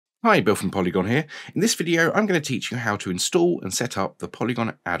Hi, Bill from Poliigon here. In this video, I'm going to teach you how to install and set up the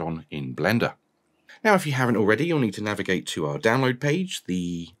Poliigon add-on in Blender. Now, if you haven't already, you'll need to navigate to our download page.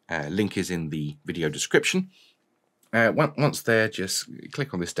 The link is in the video description. Once there, just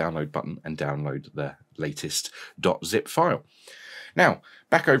click on this download button and download the latest .zip file. Now,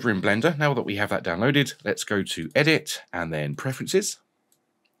 back over in Blender, now that we have that downloaded, let's go to Edit and then Preferences.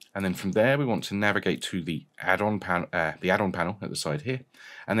 And then from there, we want to navigate to the add-on panel at the side here,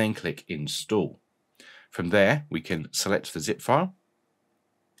 and then click Install. From there, we can select the zip file,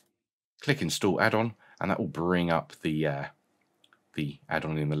 click Install Add-on, and that will bring up the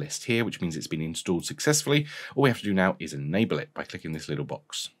add-on in the list here, which means it's been installed successfully. All we have to do now is enable it by clicking this little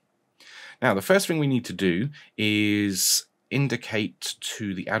box. Now, the first thing we need to do is indicate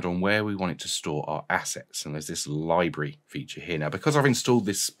to the add-on where we want it to store our assets, and there's this library feature here. Now, because I've installed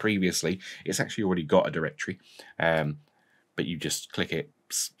this previously, it's actually already got a directory, but you just click it,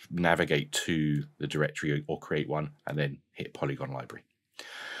 navigate to the directory or create one, and then hit Poliigon Library.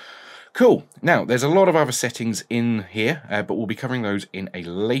 Cool. Now, there's a lot of other settings in here, but we'll be covering those in a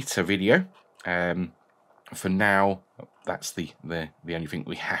later video. For now, that's the only thing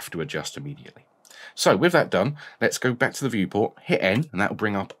we have to adjust immediately. So with that done, let's go back to the viewport, hit N, and that will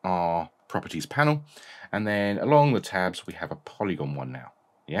bring up our properties panel. And then along the tabs, we have a polygon one now.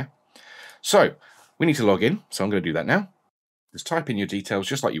 Yeah. So we need to log in. So I'm going to do that now. Just type in your details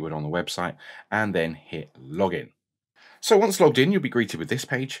just like you would on the website and then hit login. So once logged in, you'll be greeted with this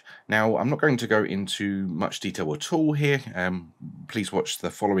page. Now, I'm not going to go into much detail at all here. Please watch the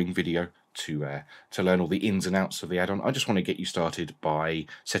following video to learn all the ins and outs of the add-on. I just want to get you started by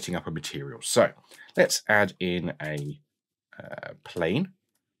setting up a material. So let's add in a plane,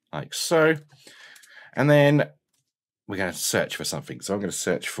 like so. And then we're going to search for something. So I'm going to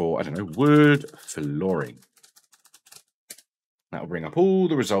search for, I don't know, wood flooring. That will bring up all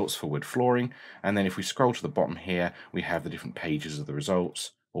the results for wood flooring, and then if we scroll to the bottom here, we have the different pages of the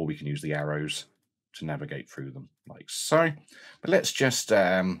results, or we can use the arrows to navigate through them, like so. But let's just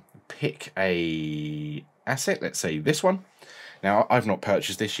pick a asset, let's say this one. Now, I've not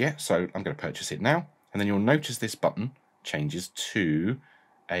purchased this yet, so I'm going to purchase it now, and then you'll notice this button changes to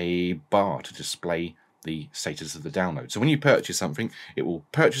a bar to display the status of the download. So when you purchase something, it will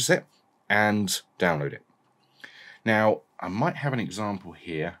purchase it and download it. Now, I might have an example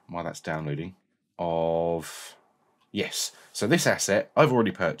here while that's downloading of, yes, so this asset I've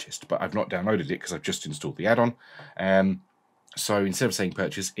already purchased, but I've not downloaded it because I've just installed the add-on. So instead of saying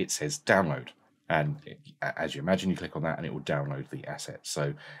purchase, it says download. And as you imagine, you click on that and it will download the asset.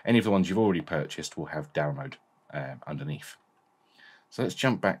 So any of the ones you've already purchased will have download underneath. So let's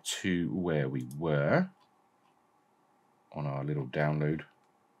jump back to where we were on our little download.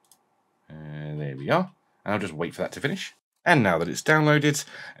 There we are. And I'll just wait for that to finish. And now that it's downloaded,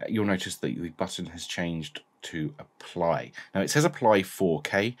 you'll notice that the button has changed to apply. Now it says apply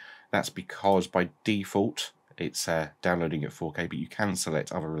 4K. That's because by default it's downloading at 4K, but you can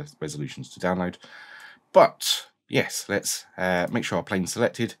select other resolutions to download. But yes, let's make sure our plane's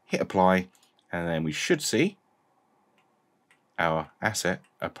selected, hit apply, and then we should see our asset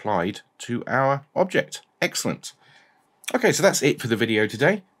applied to our object. Excellent. Okay, so that's it for the video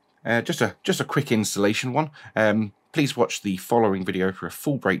today. Just a quick installation one. Please watch the following video for a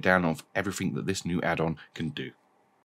full breakdown of everything that this new add-on can do.